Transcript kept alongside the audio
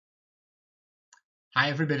Hi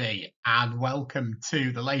everybody and welcome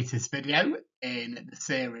to the latest video in the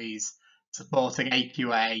series supporting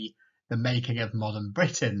AQA, the making of modern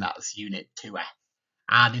Britain, that's Unit 2F.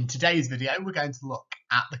 And in today's video we're going to look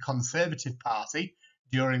at the Conservative Party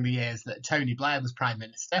during the years that Tony Blair was Prime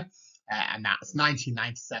Minister, and that's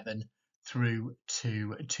 1997 through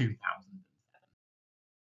to 2007.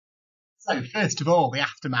 So first of all, the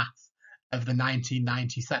aftermath of the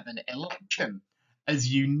 1997 election. As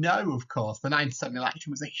you know, of course, the 97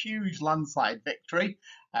 election was a huge landslide victory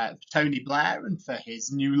for Tony Blair and for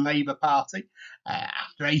his new Labour Party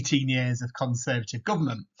after 18 years of Conservative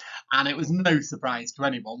government. And it was no surprise to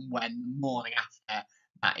anyone when the morning after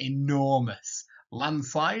that enormous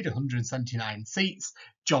landslide, 179 seats,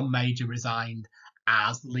 John Major resigned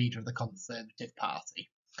as the leader of the Conservative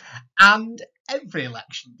Party. And every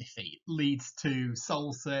election defeat leads to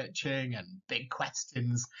soul searching and big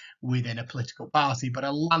questions within a political party, but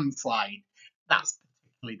a landslide, that's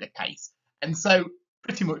particularly the case. And so,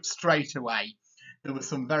 pretty much straight away, there were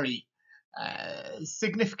some very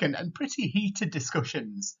significant and pretty heated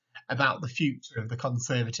discussions about the future of the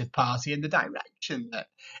Conservative Party and the direction that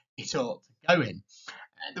it ought to go in.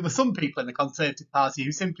 There were some people in the Conservative Party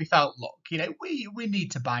who simply felt, look, we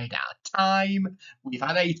need to bide our time. We've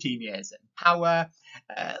had 18 years in power.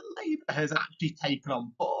 Labour has actually taken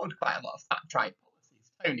on board quite a lot of fact-right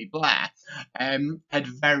policies. Tony Blair had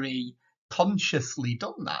very consciously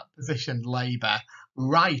done that, positioned Labour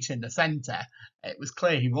right in the centre. It was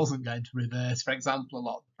clear he wasn't going to reverse, for example, a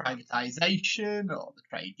lot of the privatisation or the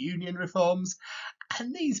trade union reforms.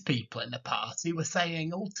 And these people in the party were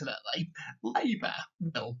saying, ultimately, Labour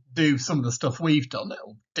will do some of the stuff we've done.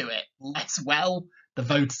 It'll do it less well. The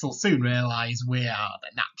voters will soon realise we are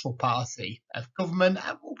the natural party of government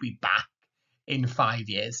and we'll be back in 5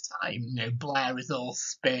 years' time. Blair is all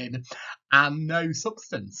spin and no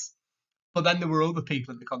substance. But then there were other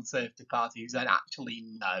people in the Conservative Party who said, actually,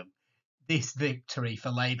 no, this victory for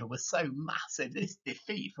Labour was so massive, this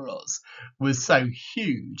defeat for us was so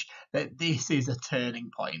huge that this is a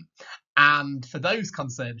turning point. And for those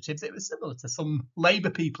Conservatives, it was similar to some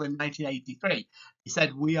Labour people in 1983. They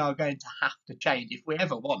said, we are going to have to change if we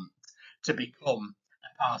ever want to become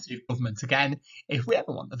a party of government again, if we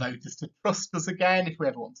ever want the voters to trust us again, if we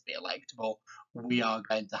ever want to be electable, we are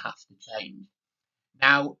going to have to change.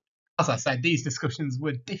 Now, as I said, these discussions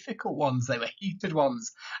were difficult ones, they were heated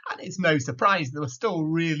ones, and it's no surprise there were still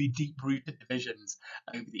really deep-rooted divisions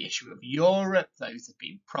over the issue of Europe. Those have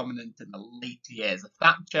been prominent in the later years of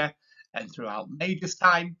Thatcher and throughout Major's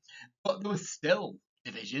time, but there were still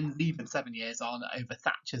divisions, even 7 years on, over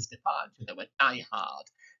Thatcher's departure. There were die-hard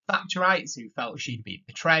Thatcherites who felt she'd been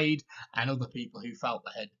betrayed, and other people who felt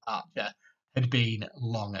that her departure had been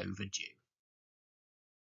long overdue.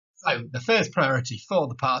 So the first priority for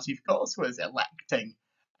the party, of course, was electing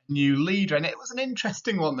a new leader. And it was an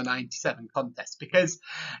interesting one, the 97 contest, because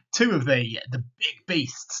two of the big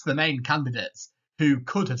beasts, the main candidates who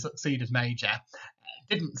could have succeeded Major,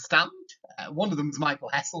 didn't stand. One of them was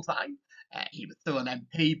Michael Heseltine. He was still an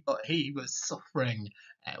MP, but he was suffering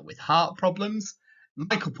with heart problems.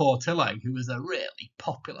 Michael Portillo, who was a really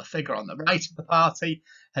popular figure on the right of the party,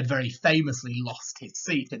 had very famously lost his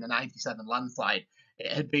seat in the 97 landslide.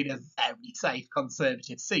 It had been a very safe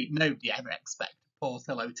Conservative seat. Nobody ever expected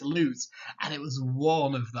Portillo to lose. And it was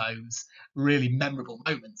one of those really memorable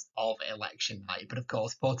moments of election night. But of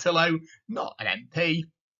course, Portillo, not an MP,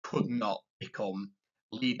 could not become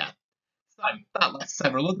leader. So that left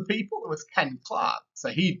several other people. There was Ken Clarke. So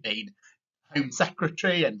he'd been Home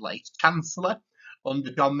Secretary and later Chancellor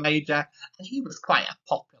under John Major. And he was quite a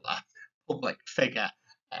popular public figure.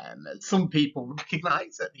 Some people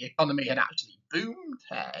recognised that the economy had actually boomed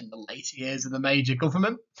in the later years of the Major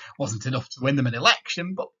government. Wasn't enough to win them an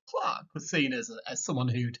election, but Clarke was seen as someone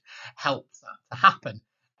who'd helped that to happen.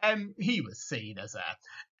 He was seen as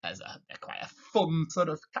quite a fun sort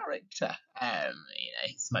of character.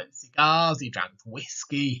 He smoked cigars, he drank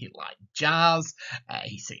whiskey, he liked jazz,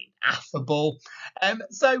 he seemed affable.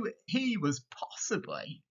 So he was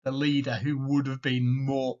possibly the leader who would have been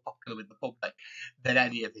more popular with the public than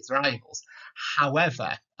any of his rivals.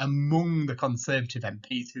 However, among the Conservative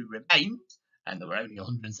MPs who remained, and there were only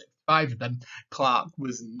 165 of them, Clarke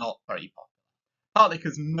was not very popular. Partly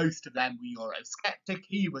because most of them were Eurosceptic,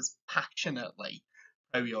 he was passionately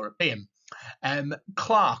pro-European.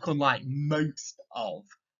 Clarke, unlike most of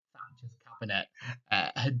Thatcher's cabinet,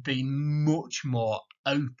 had been much more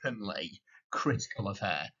openly critical of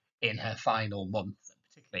her in her final months, and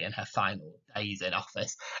particularly in her final days in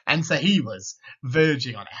office. And so he was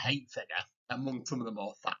verging on a hate figure among some of the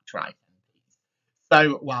more Thatcherite MPs.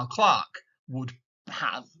 So while Clarke would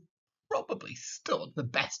have probably stood the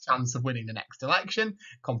best chance of winning the next election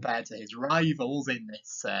compared to his rivals in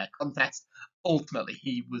this contest. Ultimately,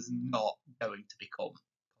 he was not going to become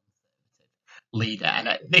Conservative leader. And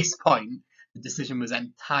at this point, the decision was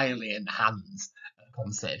entirely in the hands of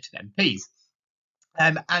Conservative MPs.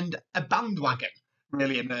 And a bandwagon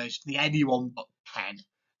really emerged, the anyone but Ken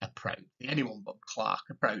approach, the anyone but Clark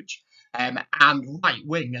approach. And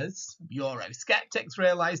right-wingers, Eurosceptics,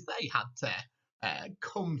 realised they had to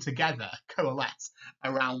come together, coalesce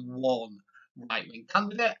around one right-wing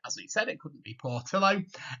candidate. As we said, it couldn't be Portillo.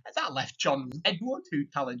 That left John Redwood, who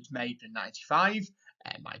challenged Major in 95,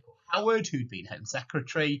 Michael Howard, who'd been Home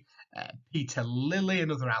Secretary, Peter Lilly,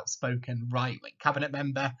 another outspoken right-wing cabinet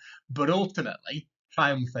member, but ultimately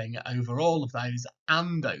triumphing over all of those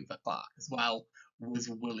and over Clark as well was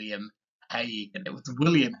William Hague. And it was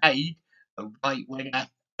William Hague, a right-winger,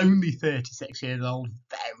 only 36 years old,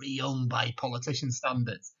 very young by politician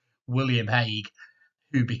standards, William Hague,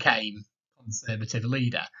 who became Conservative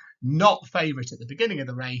leader. Not favourite at the beginning of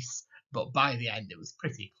the race, but by the end it was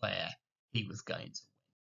pretty clear he was going to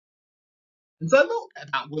win. And so look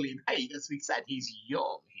at that William Hague, as we said, he's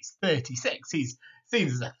young, he's 36, he's seen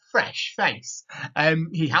as a fresh face.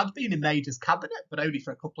 He had been in Major's cabinet, but only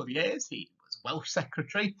for a couple of years. He was Welsh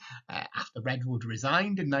Secretary after Redwood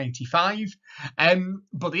resigned in 95.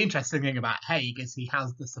 But the interesting thing about Hague is he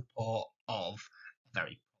has the support of a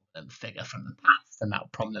very prominent figure from the past, and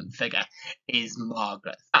that prominent figure is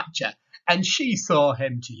Margaret Thatcher. And she saw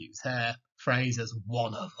him, to use her phrase, as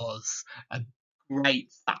one of us, a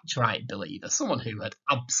great Thatcherite believer, someone who had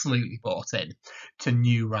absolutely bought in to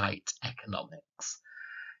new right economics.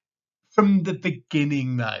 From the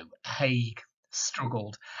beginning, though, Hague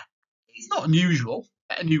struggled. It's not unusual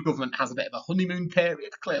that a new government has a bit of a honeymoon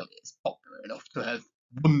period. Clearly, it's popular enough to have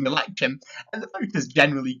won the election, and the voters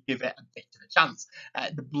generally give it a bit of a chance.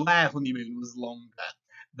 The Blair honeymoon was longer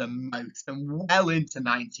than most, and well into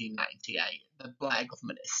 1998, the Blair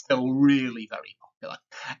government is still really very popular.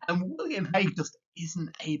 And William Hague just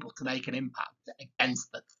isn't able to make an impact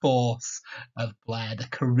against the force of Blair, the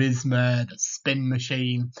charisma, the spin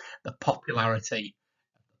machine, the popularity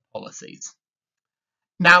of the policies.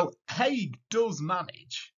 Now, Hague does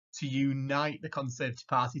manage to unite the Conservative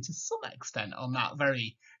Party to some extent on that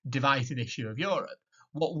very divided issue of Europe.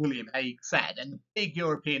 What William Hague said, and the big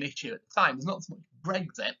European issue at the time was not so much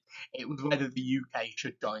Brexit, it was whether the UK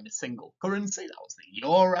should join a single currency. That was the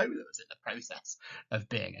euro that was in the process of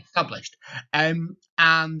being established.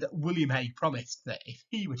 And William Hague promised that if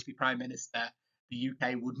he were to be Prime Minister, the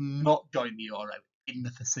UK would not join the euro in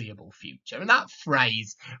the foreseeable future. And that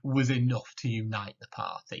phrase was enough to unite the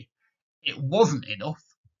party. It wasn't enough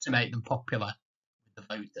to make them popular with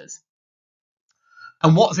the voters.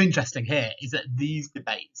 And what's interesting here is that these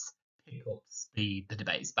debates pick up speed, the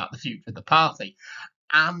debates about the future of the party.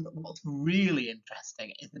 And what's really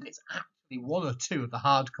interesting is that it's actually one or two of the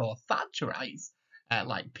hardcore Thatcherites,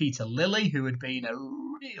 like Peter Lilly, who had been a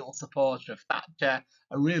real supporter of Thatcher,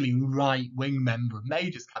 a really right-wing member of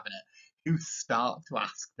Major's cabinet, who start to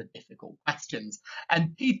ask the difficult questions.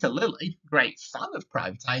 And Peter Lilly, great fan of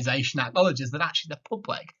privatisation, acknowledges that actually the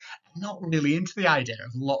public are not really into the idea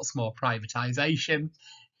of lots more privatisation.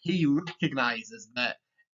 He recognises that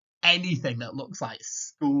anything that looks like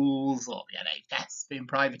schools or the NHS being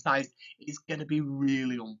privatised is going to be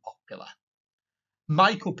really unpopular.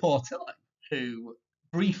 Michael Portillo, who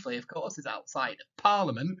briefly, of course, is outside of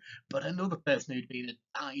Parliament, but another person who'd been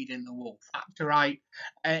a dyed-in-the-wool Thatcherite,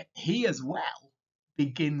 he as well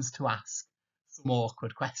begins to ask some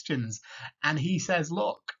awkward questions. And he says,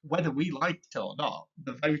 look, whether we like it or not,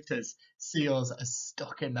 the voters see us as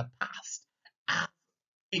stuck in the past, as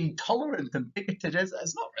intolerant and bigoted, as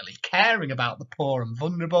not really caring about the poor and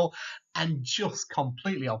vulnerable, and just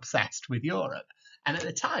completely obsessed with Europe. And at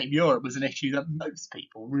the time, Europe was an issue that most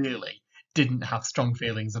people really didn't have strong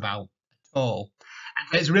feelings about at all.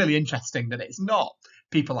 And it's really interesting that it's not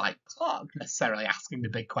people like Clark necessarily asking the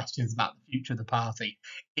big questions about the future of the party.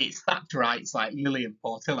 It's Thatcherites like Lilly and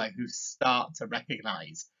Portillo who start to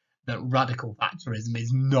recognise that radical Thatcherism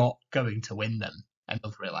is not going to win them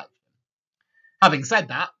another election. Having said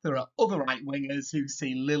that, there are other right-wingers who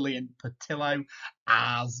see Lilly and Portillo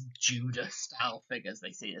as Judas-style figures.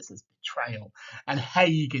 They see this as betrayal. And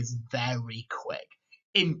Hague is very quick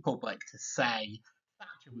in public to say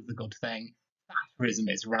Thatcher was a good thing, Thatcherism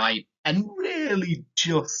is right, and really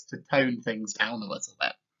just to tone things down a little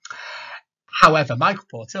bit. However, Michael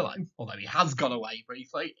Portillo, although he has gone away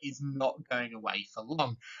briefly, is not going away for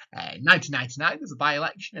long. In 1999, there's a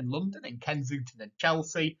by-election in London, in Kensington and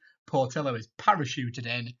Chelsea. Portillo is parachuted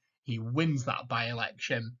in, he wins that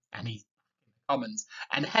by-election, and he's in the Commons.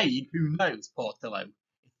 And Hague, who knows Portillo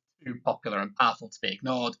is too popular and powerful to be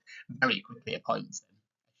ignored, very quickly appoints him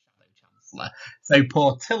as Shadow Chancellor. So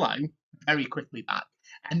Portillo very quickly back.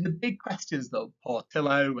 And the big questions that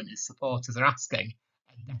Portillo and his supporters are asking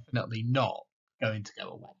are definitely not going to go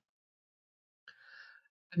away.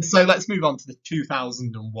 And so let's move on to the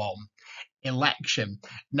 2001 election.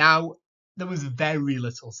 Now, there was very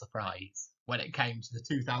little surprise when it came to the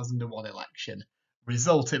 2001 election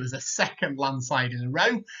result. It was a second landslide in a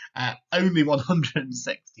row, only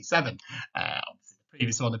 167. Obviously, the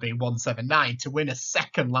previous one had been 179. To win a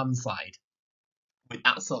second landslide with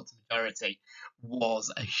that sort of majority was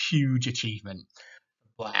a huge achievement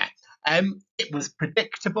for Blair. It was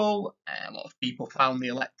predictable. A lot of people found the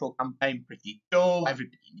electoral campaign pretty dull.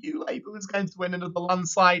 Everybody knew Labour was going to win another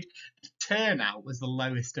landslide. The turnout was the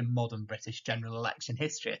lowest in modern British general election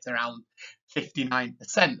history at around 59%.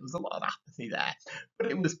 There was a lot of apathy there, but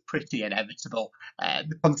it was pretty inevitable.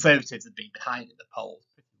 The Conservatives had been behind in the polls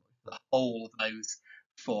pretty much for the whole of those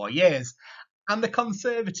 4 years. And the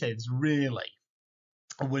Conservatives really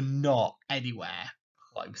were not anywhere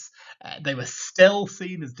close. They were still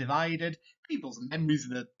seen as divided. People's memories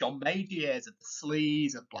of the John Major years, of the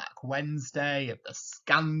sleaze, of Black Wednesday, of the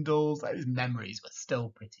scandals, those memories were still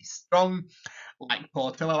pretty strong. Like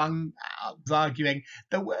Portillo was arguing,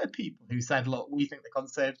 there were people who said, look, we think the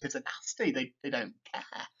Conservatives are nasty. They don't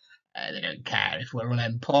care. They don't care if we're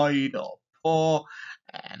unemployed or poor.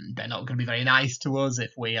 They're not going to be very nice to us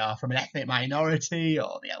if we are from an ethnic minority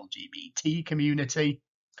or the LGBT community.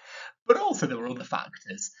 But also there were other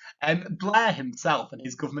factors. Blair himself and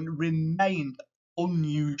his government remained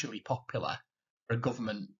unusually popular for a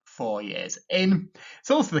government 4 years in.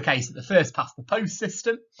 It's also the case that the first past the post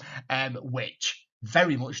system, which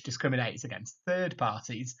very much discriminates against third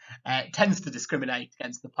parties, tends to discriminate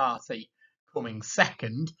against the party coming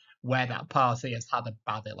second, where that party has had a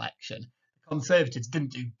bad election. The Conservatives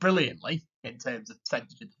didn't do brilliantly in terms of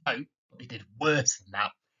percentage of the vote, but they did worse than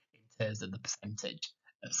that in terms of the percentage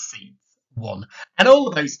of seats won. And all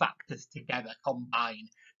of those factors together combine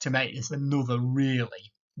to make this another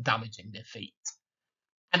really damaging defeat.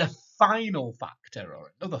 And a final factor,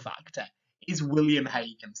 or another factor, is William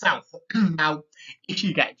Hague himself. Now, if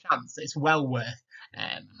you get a chance, it's well worth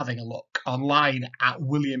having a look online at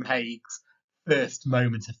William Hague's first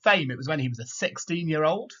moment of fame. It was when he was a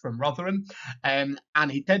 16-year-old from Rotherham, and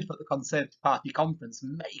he turned up at the Conservative Party conference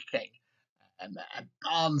making a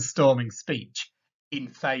barnstorming speech in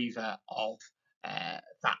favour of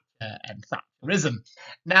Thatcher and Thatcherism.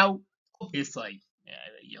 Now, obviously,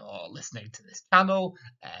 you're listening to this channel,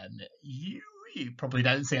 and you probably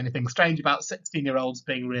don't see anything strange about 16-year-olds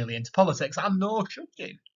being really into politics, and nor should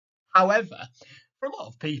you. However, for a lot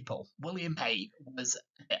of people, William Hague was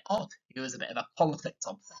a bit odd. He was a bit of a politics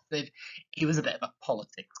obsessive. He was a bit of a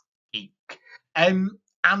politics geek.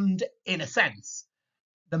 And in a sense,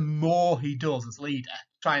 the more he does as leader,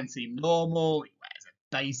 try and seem normal, he wears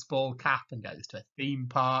a baseball cap and goes to a theme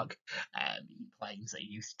park. He claims that he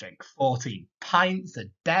used to drink 14 pints a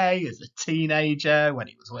day as a teenager when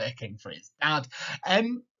he was working for his dad.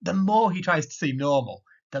 The more he tries to seem normal,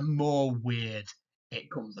 the more weird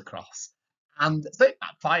it comes across. And so it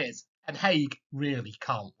backfires. And Hague really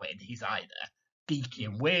can't win. He's either geeky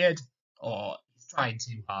and weird, or he's trying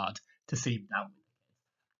too hard to seem down.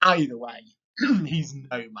 Either way, he's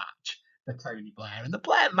no match for Tony Blair. And the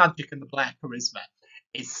Blair magic and the Blair charisma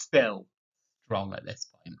is still strong at this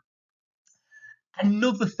point.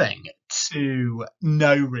 Another thing to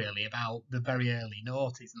know really about the very early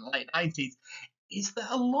noughties and the late 90s is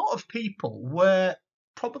that a lot of people were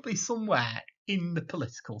probably somewhere in the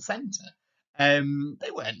political centre.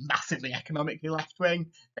 They weren't massively economically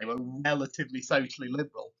left-wing. They were relatively socially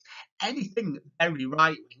liberal. Anything very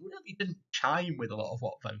right-wing really didn't chime with a lot of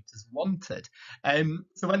what voters wanted.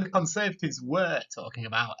 So when the Conservatives were talking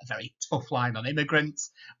about a very tough line on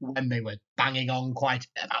immigrants, when they were banging on quite a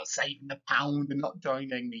bit about saving the pound and not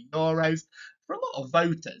joining the Euros, for a lot of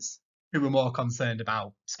voters who were more concerned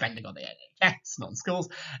about spending on the NHS and on schools,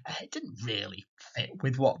 it didn't really fit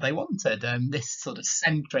with what they wanted. This sort of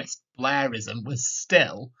centrist Blairism was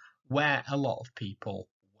still where a lot of people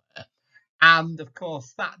were. And of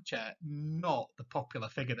course, Thatcher, not the popular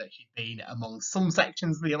figure that she'd been among some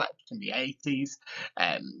sections of the election in the 80s.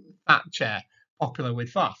 Thatcher, popular with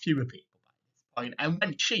far fewer people by this point. And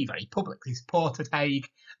when she very publicly supported Hague,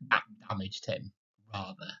 that damaged him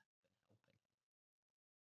rather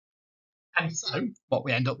And so, what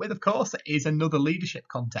we end up with, of course, is another leadership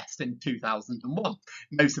contest in 2001.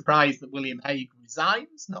 No surprise that William Hague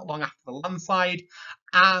resigns not long after the landslide.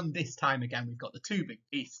 And this time again, we've got the two big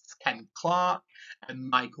beasts, Ken Clarke and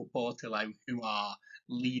Michael Portillo, who are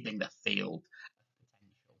leading the field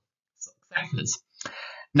of potential successors.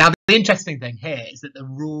 Now, the interesting thing here is that the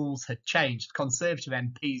rules had changed. Conservative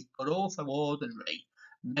MPs, but also ordinary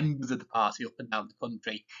members of the party up and down the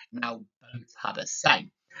country, now both had a say.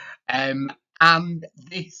 And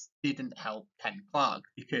this didn't help Ken Clarke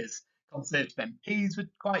because Conservative MPs were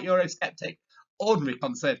quite Eurosceptic, ordinary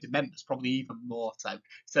Conservative members probably even more so.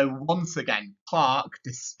 So once again, Clarke,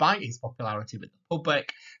 despite his popularity with the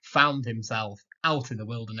public, found himself out in the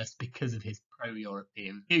wilderness because of his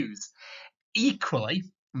pro-European views. Equally,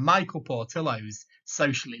 Michael Portillo's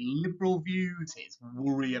socially liberal views, his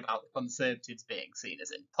worry about the Conservatives being seen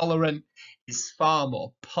as intolerant, his far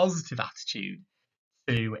more positive attitude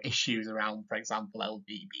to issues around, for example,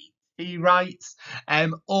 LGBT rights,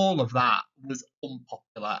 all of that was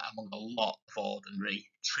unpopular among a lot of ordinary,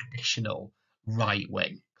 traditional,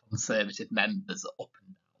 right-wing Conservative members up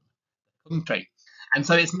and down the country. And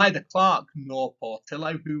so it's neither Clarke nor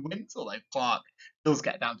Portillo who wins, although Clarke does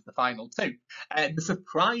get down to the final two. The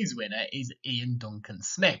surprise winner is Ian Duncan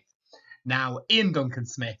Smith. Now, Ian Duncan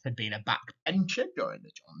Smith had been a backbencher during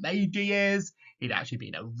the John Major years. He'd actually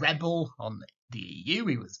been a rebel on the EU.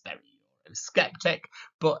 He was very Eurosceptic,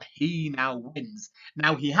 but he now wins.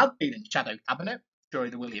 Now, he had been in shadow cabinet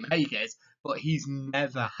during the William Hague years, but he's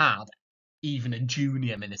never had even a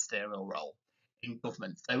junior ministerial role in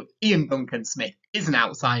government. So Ian Duncan Smith is an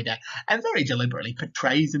outsider and very deliberately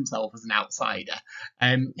portrays himself as an outsider.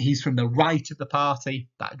 He's from the right of the party.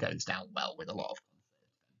 That goes down well with a lot of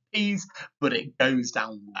MPs, but it goes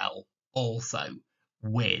down well also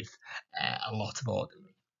with a lot of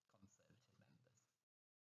ordinary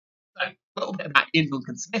Conservative members. So a little bit about Ian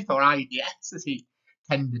Duncan Smith, or IDS as he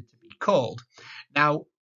tended to be called. Now,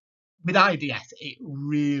 with IDS, it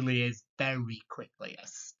really is very quickly a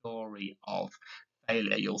story of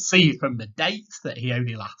failure. You'll see from the dates that he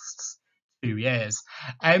only lasts 2 years.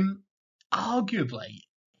 Arguably,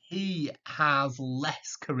 he has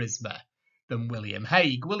less charisma than William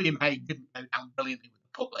Hague. William Hague didn't go down brilliantly with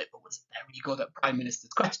the public, but was very good at Prime Minister's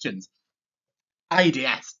questions.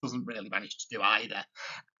 IDS doesn't really manage to do either.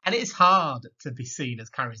 And it's hard to be seen as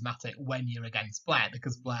charismatic when you're against Blair,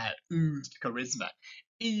 because Blair oozed charisma.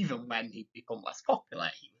 Even when he'd become less popular,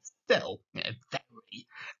 he was still very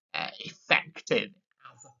effective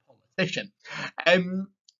as a politician.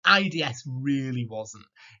 IDS really wasn't.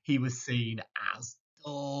 He was seen as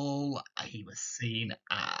dull. He was seen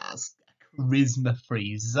as a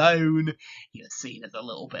charisma-free zone. He was seen as a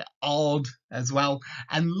little bit odd as well.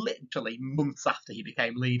 And literally months after he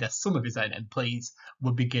became leader, some of his own MPs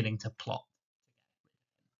were beginning to plot.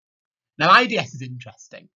 Now, IDS is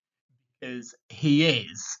interesting because he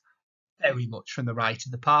is very much from the right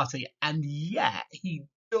of the party, and yet he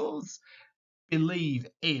does believe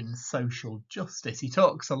in social justice. He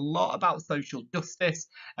talks a lot about social justice,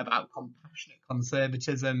 about compassionate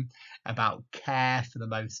conservatism, about care for the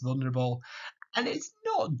most vulnerable. And it's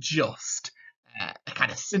not just a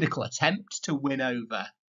kind of cynical attempt to win over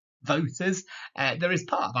voters. There is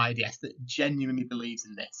part of IDS that genuinely believes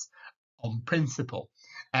in this on principle.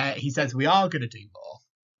 He says we are going to do more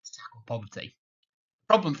to tackle poverty.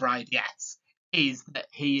 The problem for IDS is that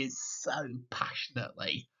he is so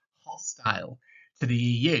passionately hostile to the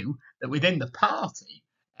EU that within the party,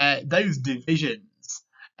 those divisions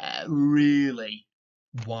really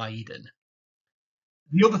widen.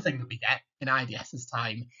 The other thing that we get in IDS's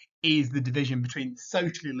time is the division between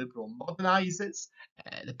socially liberal modernisers,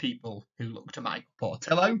 the people who look to Michael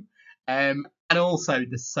Portillo, and also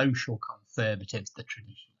the social conservatives, the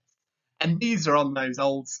traditionalists. And these are on those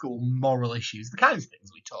old school moral issues, the kinds of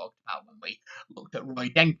things we talked about when we looked at Roy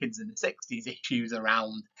Jenkins in the 60s, issues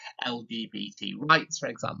around LGBT rights, for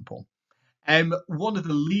example. One of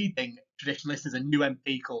the leading traditionalists is a new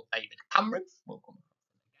MP called David Cameron. We'll come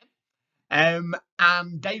across him again.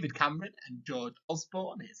 And David Cameron and George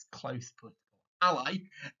Osborne, his close political ally,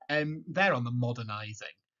 they're on the modernising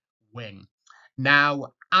wing.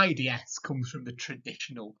 Now, IDS comes from the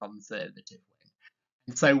traditional conservative wing.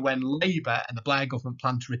 And so when Labour and the Blair government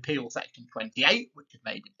planned to repeal Section 28, which had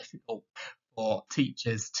made it difficult for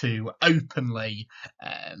teachers to openly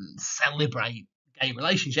celebrate gay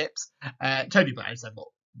relationships, Tony Blair said,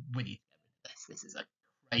 look, we need to get rid of this. This is a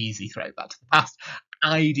crazy throwback to the past.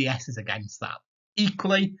 IDS is against that.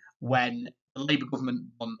 Equally, when the Labour government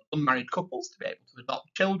want unmarried couples to be able to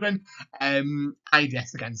adopt children,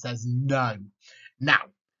 IDS again says no. Now,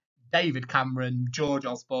 David Cameron, George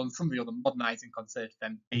Osborne, some of the other modernising Conservative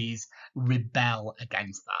MPs rebel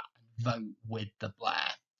against that and vote with the Blair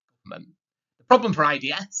government. The problem for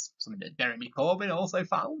IDS, something that Jeremy Corbyn also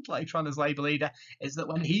found later on as Labour leader, is that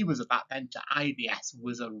when he was a backbencher, IDS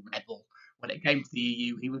was a rebel. When it came to the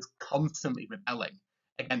EU, he was constantly rebelling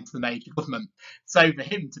against the major government. So for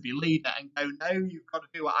him to be leader and go, no, you've got to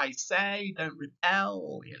do what I say, don't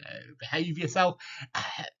rebel, behave yourself,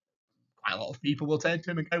 quite a lot of people will turn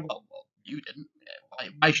to him and go, well, you didn't.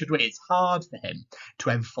 Why should we? It's hard for him to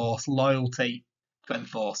enforce loyalty, to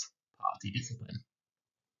enforce party discipline.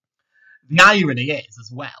 The irony is,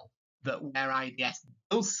 as well, that where IDS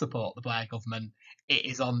does support the Blair government, it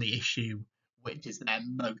is on the issue which is their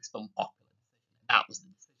most unpopular decision. That was the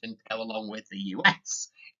decision to go along with the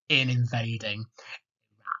US in invading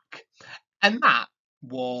Iraq. And that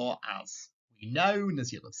war, as we know and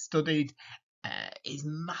as you'll have studied, is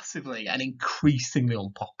massively and increasingly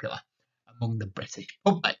unpopular among the British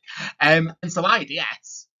public. And so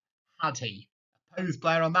IDS, had he opposed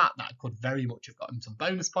Blair on that could very much have got him some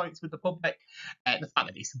bonus points with the public. The fact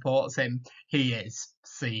that he supports him, he is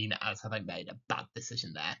seen as having made a bad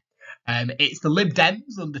decision there. It's the Lib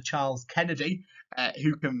Dems under Charles Kennedy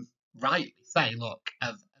who can rightly say, look,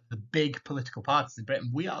 of the big political parties in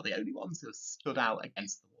Britain, we are the only ones who have stood out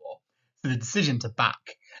against the war. So the decision to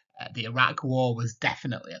back the Iraq war was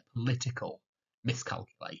definitely a political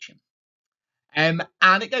miscalculation. And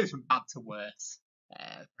it goes from bad to worse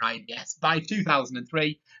for IDS. By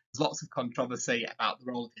 2003, there's lots of controversy about the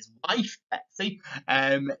role of his wife, Betsy.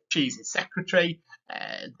 She's his secretary.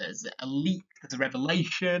 There's a leak, there's a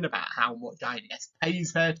revelation about how much IDS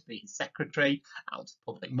pays her to be his secretary out of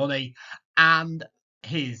public money. And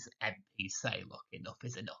his MPs say, look, enough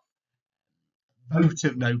is enough. Vote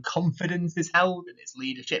of no confidence is held in his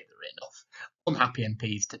leadership. There are enough unhappy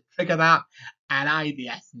MPs to trigger that, and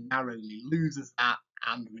IDS narrowly loses that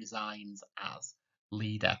and resigns as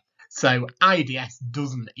leader. So IDS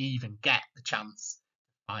doesn't even get the chance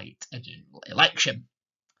to fight a general election.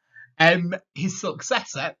 His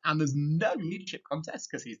successor, and there's no leadership contest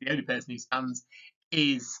because he's the only person who stands,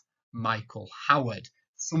 is Michael Howard.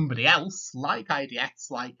 Somebody else, like IDS,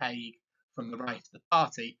 like Haig, from the right of the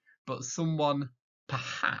party, but someone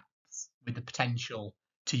perhaps with the potential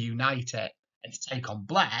to unite it and to take on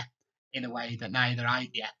Blair in a way that neither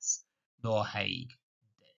IDS nor Haig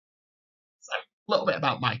did. So a little bit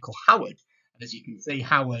about Michael Howard. And as you can see,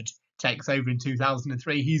 Howard takes over in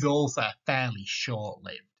 2003. He's also a fairly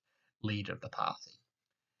short-lived leader of the party.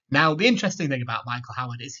 Now, the interesting thing about Michael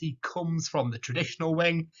Howard is he comes from the traditional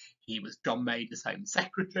wing. He was John Major's Home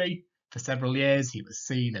Secretary for several years. He was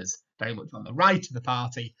seen as very much on the right of the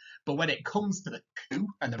party. But when it comes to the coup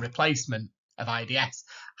and the replacement of IDS,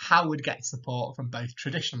 Howard gets support from both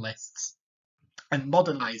traditionalists and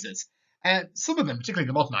modernisers. Some of them,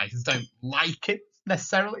 particularly the modernisers, don't like him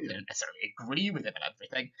necessarily. They don't necessarily agree with him and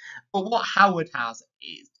everything. But what Howard has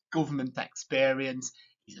is government experience.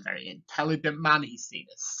 He's a very intelligent man. He's seen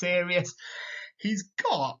as serious. He's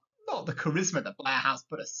got not the charisma that Blair has,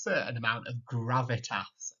 but a certain amount of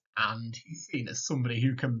gravitas. And he's seen as somebody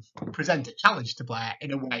who can present a challenge to Blair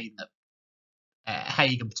in a way that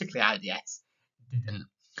Haig and particularly IDS didn't.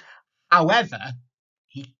 However,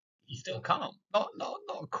 he still can't. Not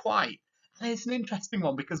quite. And it's an interesting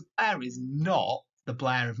one because Blair is not the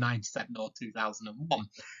Blair of 97 or 2001.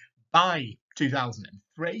 By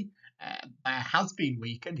 2003, Blair has been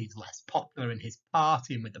weakened. He's less popular in his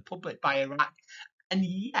party and with the public by Iraq. And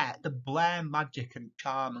yet the Blair magic and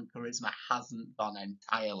charm and charisma hasn't gone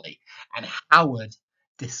entirely. And Howard,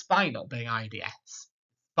 despite not being IDS,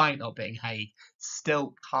 despite not being Haig,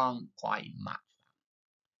 still can't quite match that.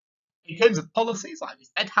 In terms of policies, like we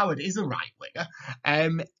said, Howard is a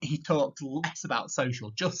right-winger. He talked less about social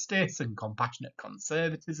justice and compassionate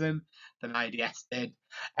conservatism than IDS did.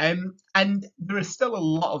 And there are still a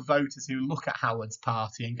lot of voters who look at Howard's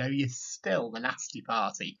party and go, you're still the nasty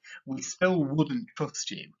party. We still wouldn't trust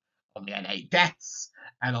you on the NHS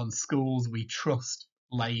and on schools. We trust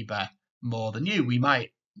Labour more than you. We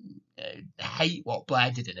might hate what Blair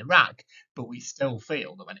did in Iraq, but we still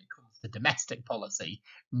feel that when it comes to domestic policy,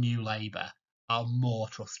 New Labour are more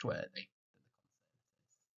trustworthy.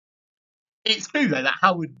 It's true, though, that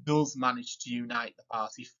Howard does manage to unite the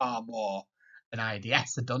party far more than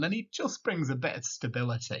IDS had done, and he just brings a bit of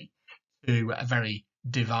stability to a very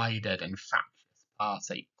divided and fractious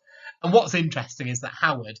party. And what's interesting is that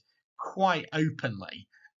Howard quite openly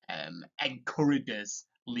encourages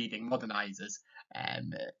leading modernisers.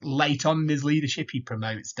 Late on in his leadership, he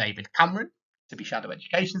promotes David Cameron to be Shadow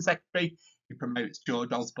Education Secretary. He promotes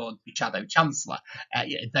George Osborne to be Shadow Chancellor.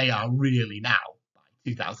 They are really now, by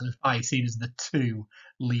 2005, seen as the two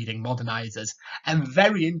leading modernisers. And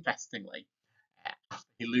very interestingly, after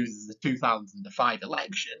he loses the 2005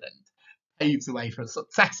 election and paves the way for a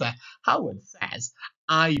successor, Howard says,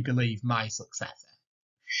 I believe my successor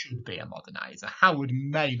should be a moderniser. Howard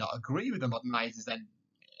may not agree with the modernisers then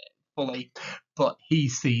fully, but he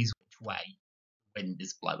sees which way the wind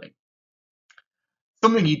is blowing.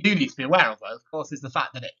 Something you do need to be aware of, though, of course, is the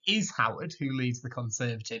fact that it is Howard who leads the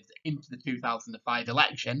Conservatives into the 2005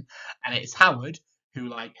 election, and it's Howard who,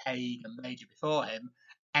 like Haig and Major before him,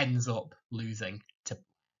 ends up losing to Blair.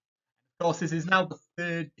 Of course, this is now the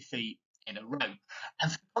third defeat in a row,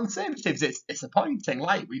 and for Conservatives, it's disappointing.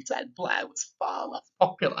 Like we've said, Blair was far less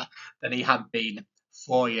popular than he had been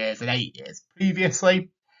 4 years and 8 years previously. It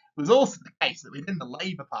was also the case that within the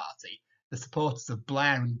Labour Party, the supporters of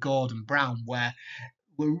Blair and Gordon Brown were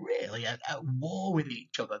really at war with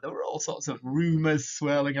each other. There were all sorts of rumours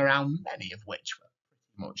swirling around, many of which were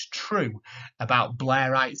pretty much true, about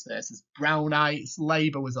Blairites versus Brownites.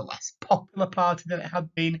 Labour was a less popular party than it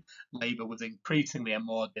had been. Labour was increasingly a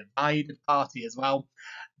more divided party as well,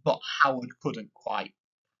 but Howard couldn't quite.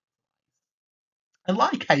 And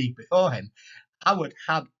like Haig before him, Howard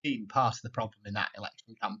had been part of the problem in that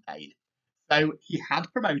election campaign. So he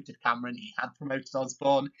had promoted Cameron, he had promoted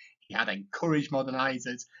Osborne, he had encouraged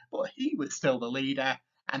modernisers, but he was still the leader,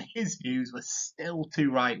 and his views were still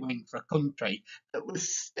too right-wing for a country that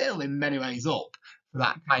was still in many ways up for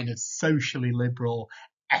that kind of socially liberal,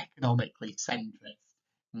 economically centrist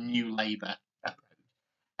New Labour approach.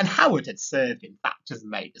 And Howard had served in Thatcher's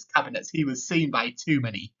and Major's cabinets. He was seen by too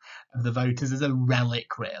many of the voters as a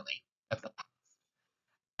relic, really, of the past.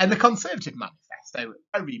 And the Conservative manifesto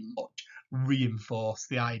very much reinforced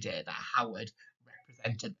the idea that Howard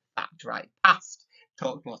represented the Thatcherite past,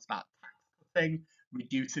 talked a lot about tax cutting,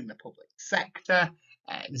 reducing the public sector.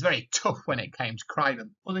 It was very tough when it came to crime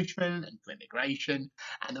and punishment and to immigration,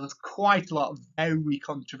 and there was quite a lot of very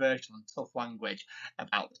controversial and tough language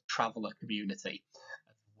about the traveller community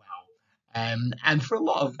as well. And for a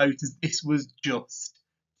lot of voters, this was just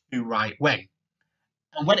too right-wing.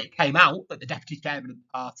 And when it came out that the deputy chairman of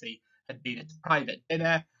the party had been at a private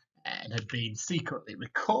dinner and had been secretly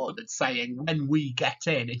recorded saying, when we get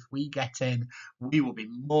in, if we get in, we will be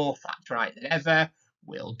more Thatcherite than ever,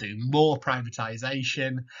 we'll do more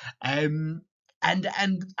privatisation. And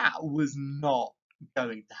that was not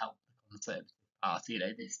going to help the Conservative Party.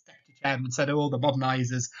 This deputy chairman said, oh, the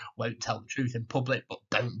modernisers won't tell the truth in public, but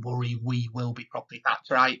don't worry, we will be properly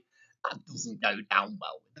Thatcherite. That doesn't go down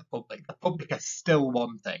well with the public. The public are still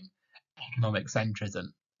wanting economic centrism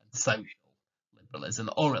and social liberalism,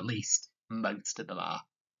 or at least most of them are.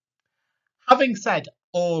 Having said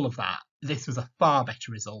all of that, this was a far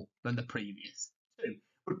better result than the previous two. It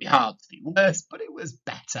would be hard to do worse, but it was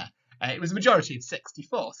better. It was a majority of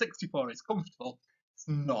 64. 64 is comfortable. It's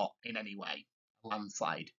not in any way a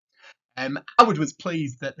landslide. Howard was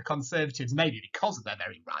pleased that the Conservatives, maybe because of their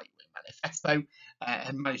very right-wing manifesto,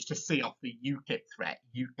 had managed to see off the UKIP threat.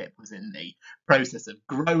 UKIP was in the process of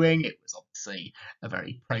growing. It was obviously a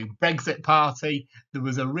very pro-Brexit party. There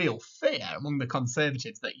was a real fear among the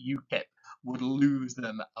Conservatives that UKIP would lose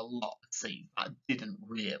them a lot of seats. That didn't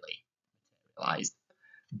really materialise.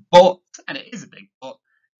 But, and it is a big but,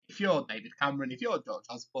 if you're David Cameron, if you're George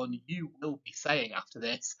Osborne, you will be saying after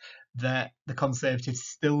this that the Conservatives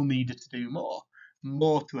still needed to do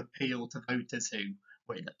more to appeal to voters who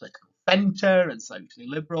were in the political centre and socially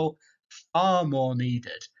liberal, far more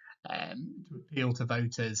needed to appeal to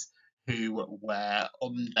voters who were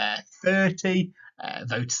under 30,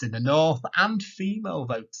 voters in the north, and female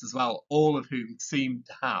voters as well, all of whom seemed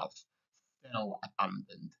to have still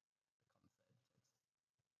abandoned.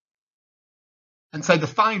 And so the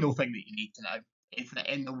final thing that you need to know is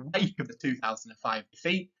that in the wake of the 2005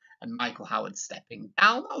 defeat and Michael Howard stepping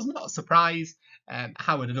down, that was not a surprise.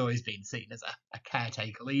 Howard had always been seen as a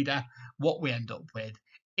caretaker leader. What we end up with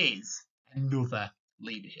is another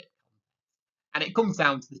leadership. And it comes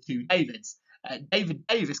down to the two Davids. David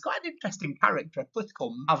Davis, quite an interesting character, a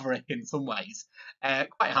political maverick in some ways,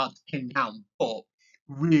 quite hard to pin down, but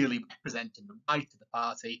really representing the right of the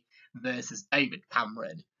party, versus David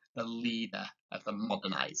Cameron, the leader of the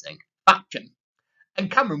modernising faction.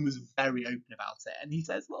 And Cameron was very open about it, and he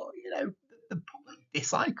says, look, the public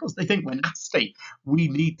dislike us. They think we're nasty. We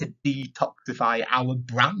need to detoxify our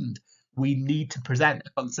brand. We need to present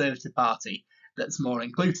a Conservative Party that's more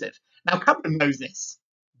inclusive. Now, Cameron knows this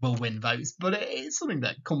will win votes, but it is something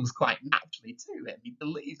that comes quite naturally to him. He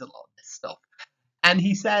believes a lot of this stuff. And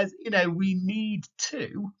he says, we need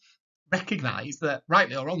to recognise that,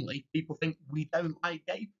 rightly or wrongly, people think we don't like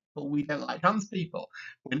gay people. but we don't like trans people.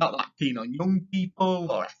 We're not that keen on young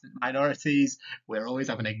people or ethnic minorities. We're always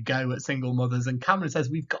having a go at single mothers. And Cameron says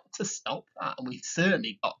we've got to stop that. And we've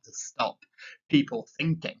certainly got to stop people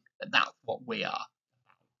thinking that that's what we are.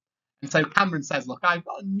 And so Cameron says, look, I've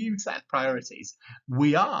got a new set of priorities.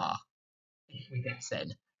 We are, if we get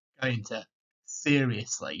in, going to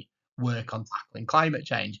seriously work on tackling climate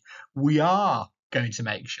change. We are going to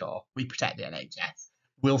make sure we protect the NHS.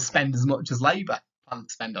 We'll spend as much as Labour plan to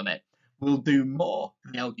spend on it. We'll do more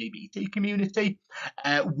for the LGBT community.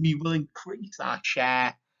 We will increase our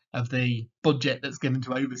share of the budget that's given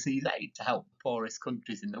to overseas aid to help the poorest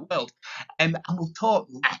countries in the world. And we'll talk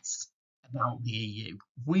less about the EU.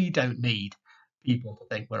 We don't need people to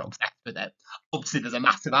think we're obsessed with it. Obviously, there's a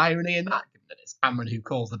massive irony in that, given that it's Cameron who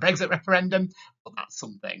calls the Brexit referendum, but that's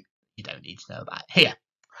something you don't need to know about here.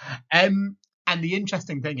 And the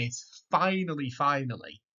interesting thing is, finally,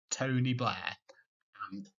 Tony Blair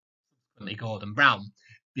and subsequently Gordon Brown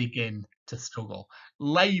begin to struggle.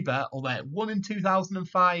 Labour, although it won in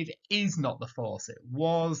 2005, is not the force it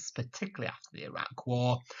was, particularly after the Iraq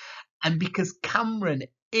War. And because Cameron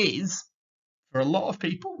is, for a lot of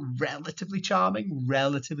people, relatively charming,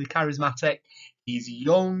 relatively charismatic. He's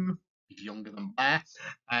young, he's younger than Blair.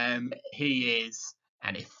 He is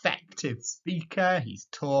an effective speaker. He's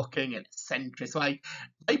talking in a centrist way.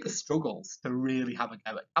 Labour struggles to really have a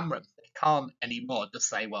go at Cameron. They can't anymore just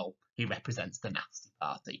say, well, he represents the nasty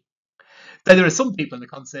party. So there are some people in the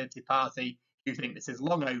Conservative Party who think this is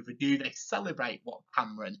long overdue. They celebrate what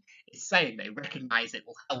Cameron is saying. They recognise it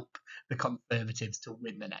will help the Conservatives to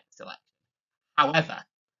win the next election. However,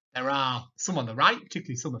 there are some on the right,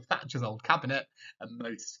 particularly some of Thatcher's old cabinet, and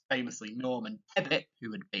most famously Norman Tebbit,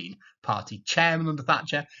 who had been party chairman under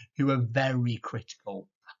Thatcher, who are very critical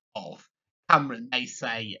of Cameron. They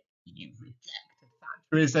say, you reject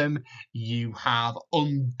Thatcherism, you have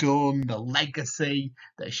undone the legacy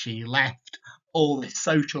that she left, all this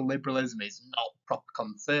social liberalism is not proper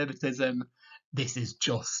conservatism, this is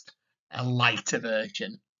just a lighter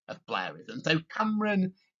version of Blairism. So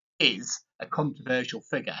Cameron is a controversial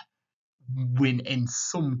figure in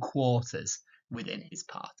some quarters within his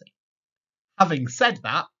party. Having said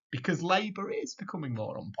that, because Labour is becoming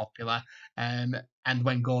more unpopular, and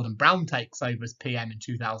when Gordon Brown takes over as PM in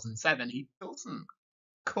 2007, he doesn't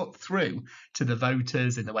cut through to the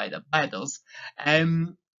voters in the way that Blair does.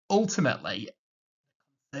 Ultimately,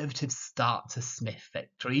 Conservatives start to sniff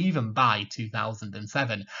victory, even by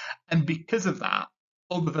 2007. And because of that,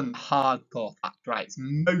 other than hardcore Thatcherites,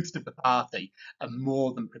 most of the party are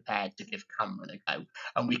more than prepared to give Cameron a go.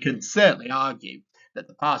 And we can certainly argue that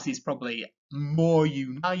the party is probably more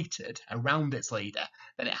united around its leader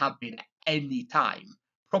than it had been at any time,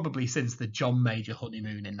 probably since the John Major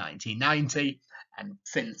honeymoon in 1990 and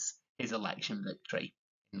since his election victory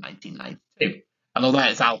in 1992. And although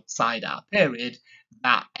it's outside our period,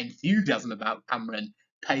 that enthusiasm about Cameron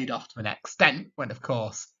paid off to an extent when, of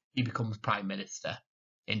course, he becomes Prime Minister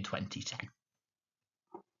in 2010.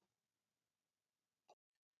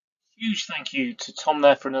 Huge thank you to Tom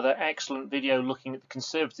there for another excellent video looking at the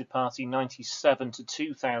Conservative Party 97 to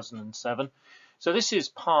 2007. So this is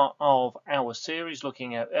part of our series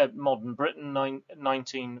looking at modern Britain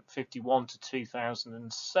 1951 to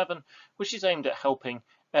 2007, which is aimed at helping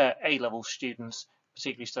A-level students,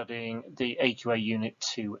 particularly studying the AQA Unit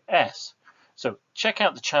 2S. So check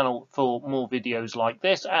out the channel for more videos like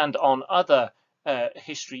this and on other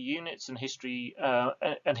history units and history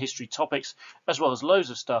topics, as well as loads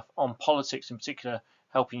of stuff on politics, in particular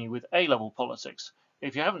helping you with A-level politics.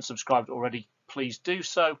 If you haven't subscribed already, please do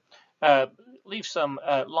so. Leave some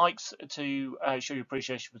likes to show your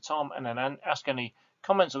appreciation for Tom, and then ask any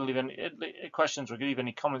comments or leave any questions or leave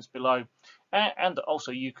any comments below. And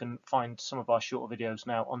also you can find some of our shorter videos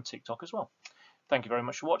now on TikTok as well. Thank you very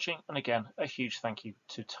much for watching, and again, a huge thank you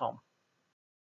to Tom.